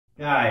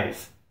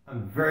Guys,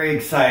 I'm very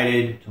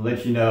excited to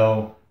let you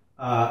know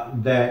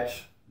that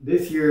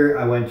this year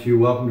I went to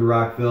Welcome to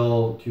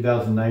Rockville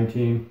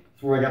 2019.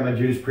 That's where I got my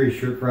Judas Priest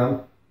shirt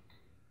from.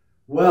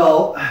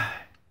 Well,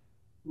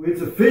 it's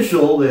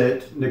official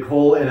that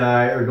Nicole and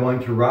I are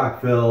going to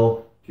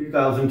Rockville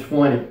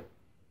 2020.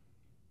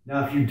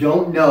 Now, if you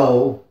don't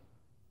know,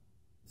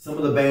 some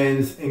of the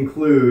bands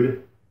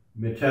include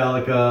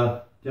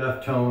Metallica,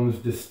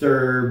 Deftones,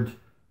 Disturbed,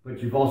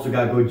 but you've also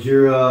got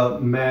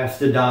Gojira,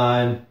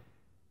 Mastodon,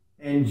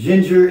 and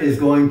Jinjer is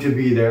going to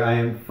be there. I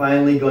am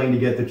finally going to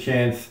get the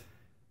chance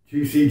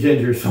to see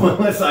Jinjer. So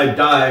unless I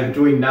die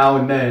between now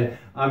and then,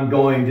 I'm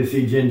going to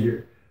see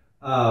Jinjer.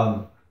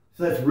 So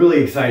that's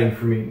really exciting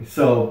for me.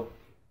 So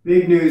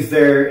big news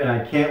there, and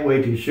I can't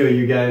wait to show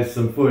you guys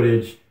some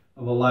footage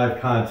of a live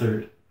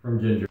concert from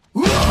Jinjer.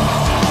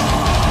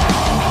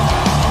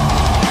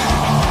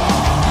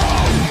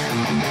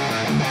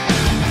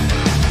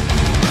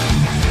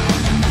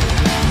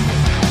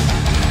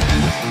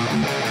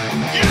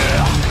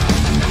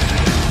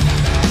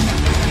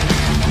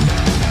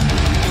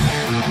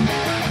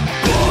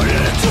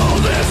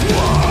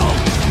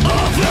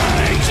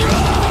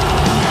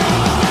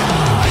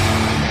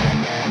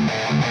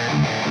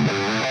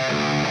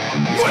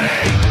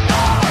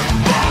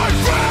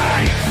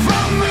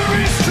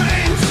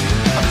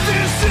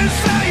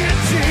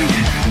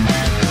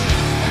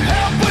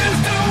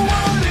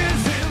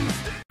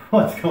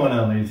 What's going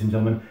on, ladies and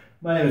gentlemen?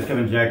 My name is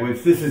Kevin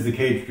Jackowitz. This is the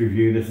Kaged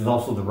review. This is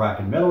also the Rock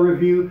and Metal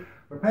review.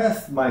 We're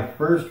past my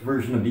first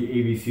version of the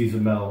ABCs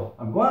of metal.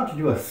 I'm going to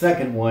do a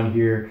second one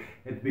here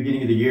at the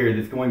beginning of the year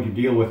that's going to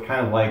deal with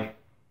kind of like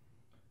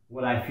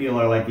what I feel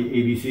are like the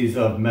ABCs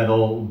of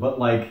metal, but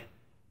like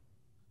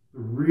the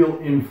real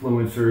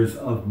influencers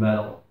of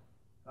metal.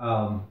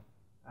 I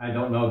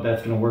don't know if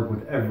that's going to work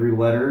with every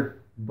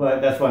letter,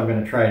 but that's what I'm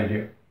going to try to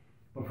do.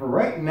 But for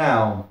right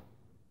now,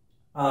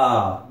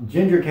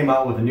 Jinjer came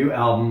out with a new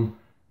album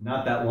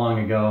not that long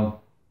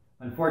ago.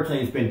 Unfortunately,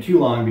 it's been too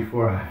long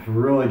before I've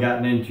really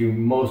gotten into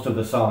most of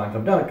the songs.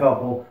 I've done a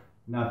couple,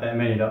 not that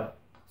many though.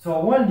 So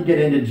I wanted to get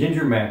into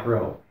Jinjer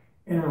Macro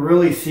and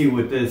really see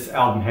what this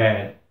album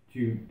had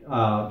to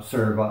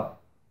serve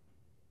up.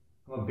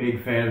 I'm a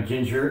big fan of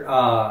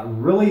Jinjer.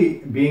 Really,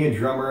 being a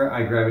drummer,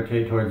 I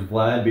gravitate towards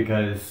Vlad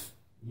because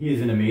he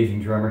is an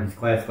amazing drummer. He's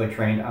classically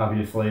trained,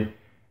 obviously,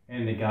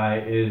 and the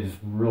guy is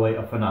really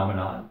a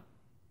phenomenon.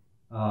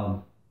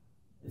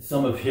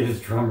 Some of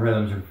his drum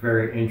rhythms are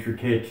very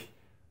intricate.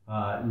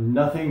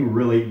 Nothing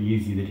really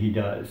easy that he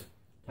does.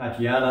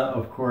 Tatiana,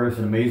 of course,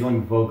 an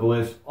amazing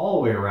vocalist all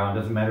the way around.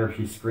 Doesn't matter if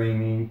she's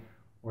screaming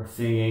or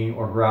singing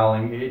or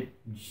growling.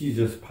 She's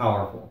just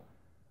powerful.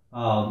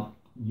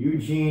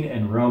 Eugene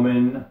and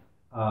Roman,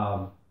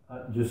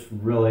 just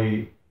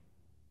really,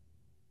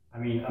 I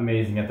mean,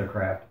 amazing at their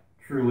craft.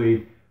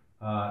 Truly,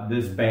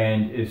 this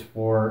band is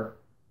for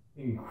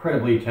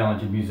incredibly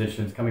talented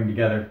musicians coming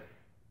together.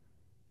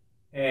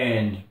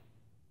 And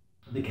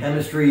the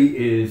chemistry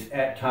is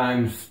at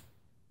times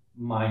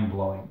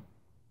mind-blowing.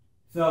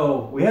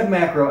 So we have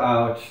Macro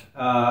out.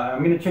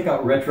 I'm going to check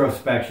out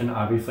Retrospection.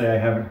 Obviously, I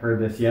haven't heard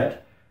this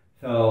yet.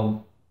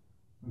 So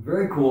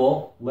very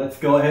cool. Let's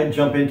go ahead and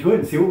jump into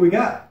it and see what we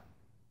got.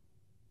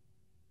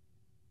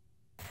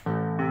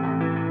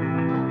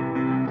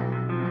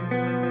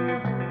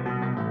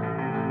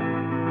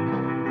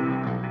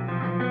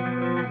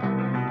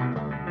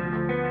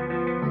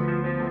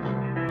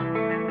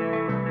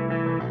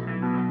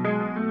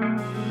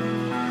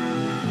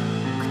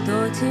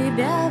 Кто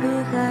тебя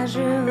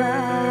выхаживал,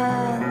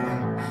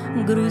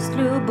 грусть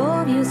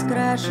любовью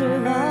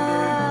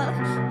скрашивал,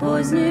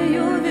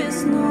 позднею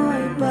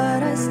весной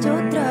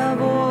порастет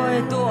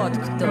травой тот,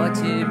 кто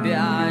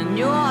тебя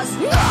нес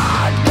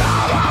над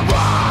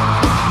головой.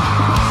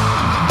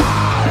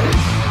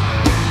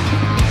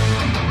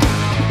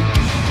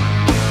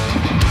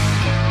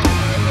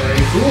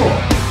 Very cool.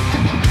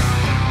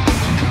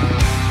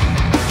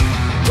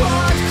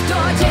 Тот, кто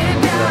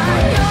тебя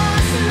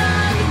нес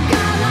над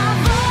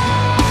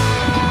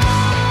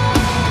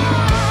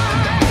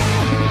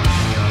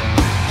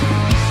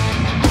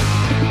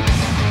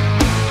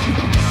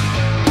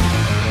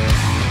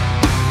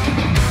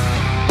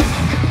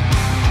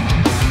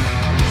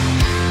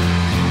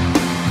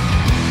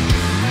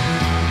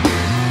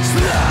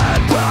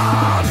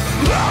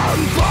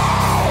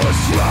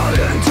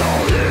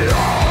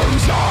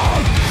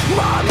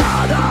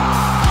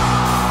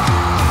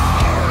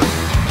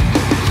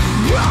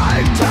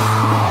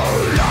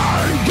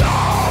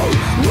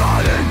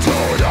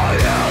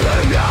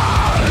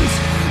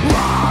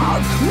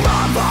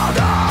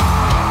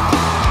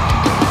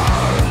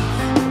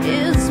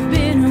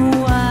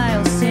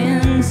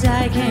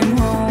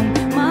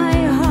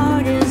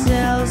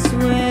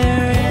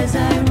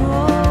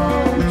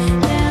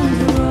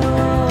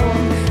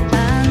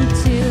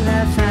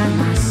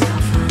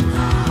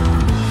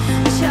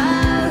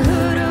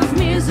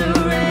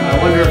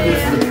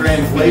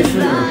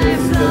translation, or if this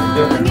is just a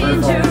different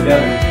verse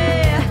altogether.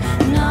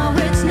 No,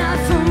 it's not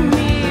for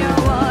me,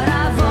 what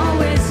I've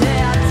always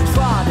had.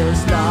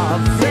 Father's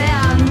love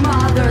and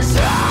mother's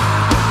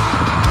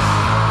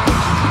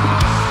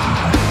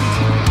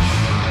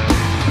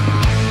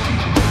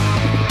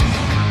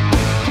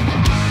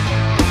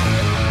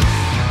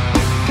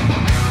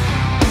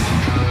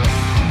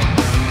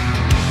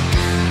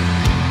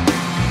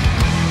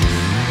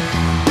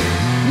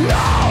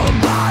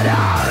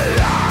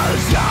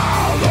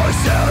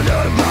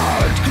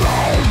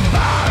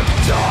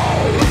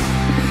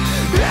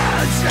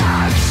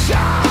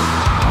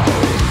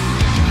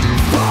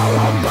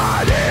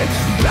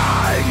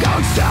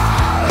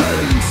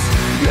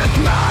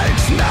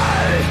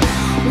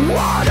me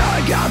wanna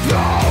get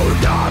through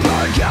them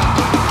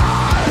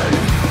again.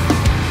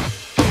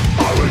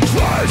 I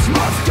retrace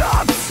my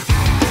steps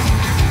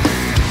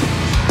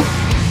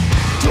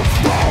to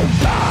fall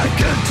back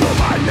into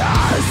my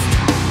nest.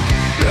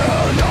 In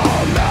a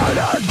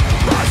minute,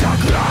 eyes are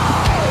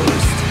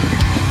closed,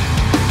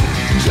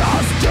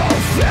 just to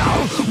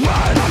feel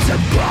when I'm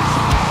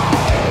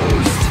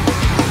supposed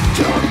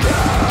to be.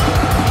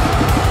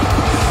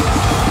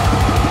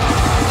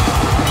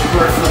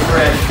 Personal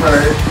crash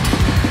part.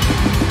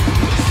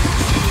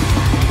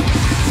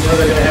 You know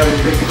they're gonna have a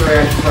big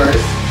crash part.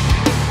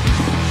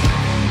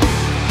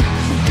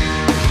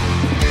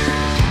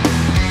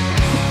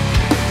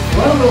 A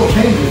lot of little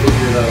changes in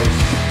here though.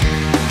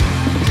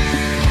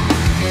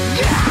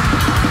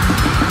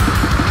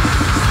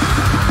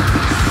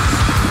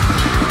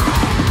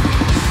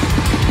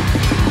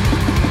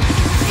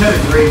 Kind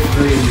of great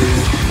screen,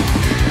 dude.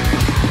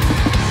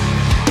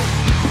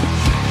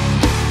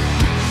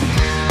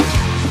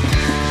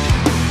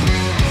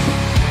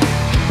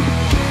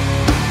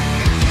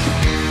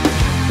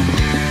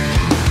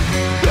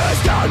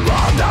 It's not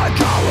what they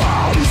call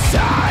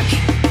homesick.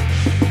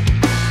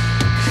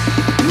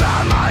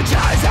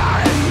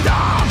 Romanticizing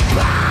the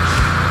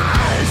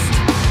past.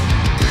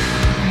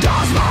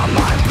 Does my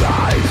mind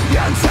play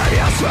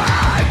insidious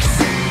tricks?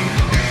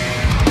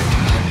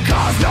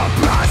 Cause the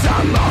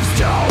present moves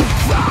too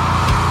fast.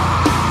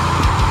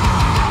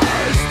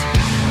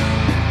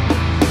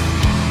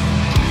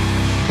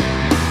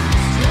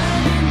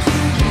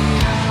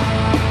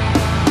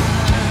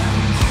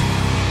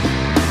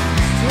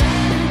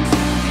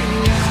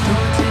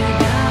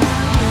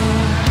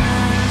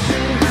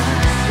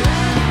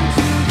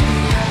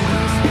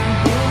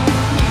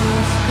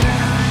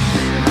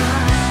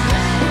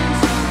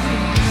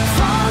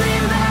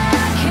 Falling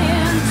back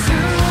into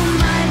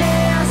my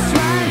nest,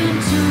 right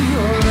into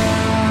your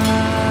eyes.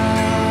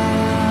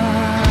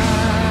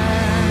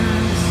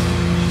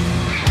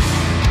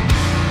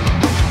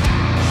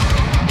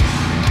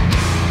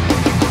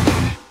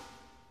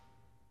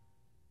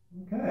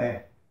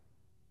 Okay.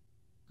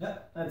 Yep,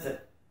 that's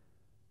it.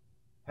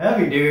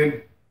 Heavy,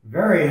 dude.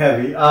 Very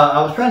heavy.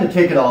 I was trying to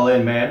take it all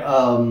in, man.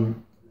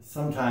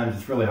 Sometimes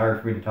it's really hard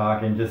for me to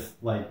talk and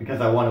just like because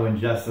I want to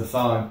ingest the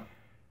song.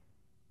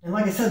 And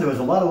like I said, there was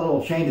a lot of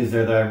little changes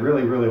there that I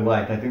really, really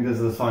liked. I think this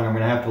is a song I'm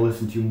going to have to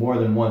listen to more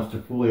than once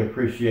to fully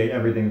appreciate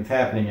everything that's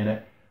happening in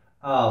it.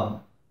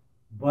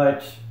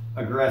 But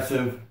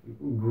aggressive,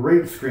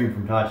 great scream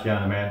from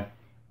Tatiana, man.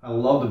 I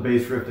love the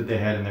bass riff that they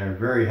had in there.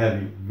 Very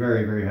heavy,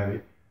 very, very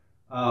heavy.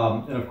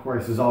 And of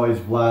course, as always,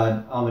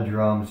 Vlad on the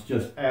drums,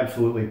 just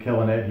absolutely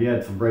killing it. He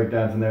had some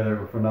breakdowns in there that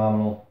were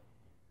phenomenal.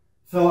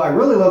 So I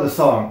really love the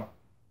song.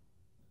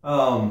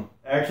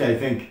 Actually, I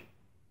think,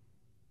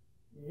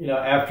 you know,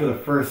 after the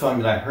first song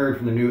that I heard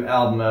from the new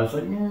album, I was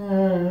like,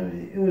 yeah,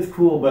 it was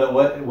cool, but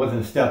it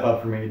wasn't a step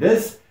up for me.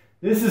 This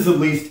is at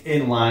least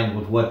in line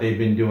with what they've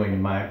been doing,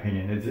 in my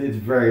opinion. It's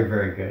very,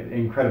 very good,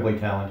 incredibly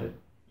talented.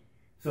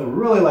 So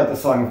really like the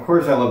song. Of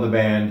course, I love the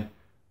band.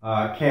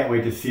 Can't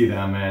wait to see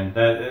them, man.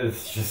 That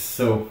is just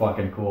so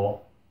fucking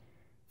cool.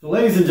 So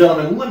ladies and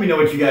gentlemen, let me know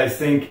what you guys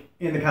think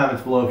in the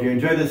comments below. If you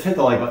enjoyed this, hit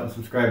the like button,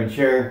 subscribe, and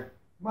share.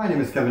 My name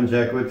is Kevin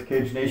Jackowitz,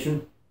 Kaged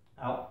Nation,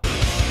 out.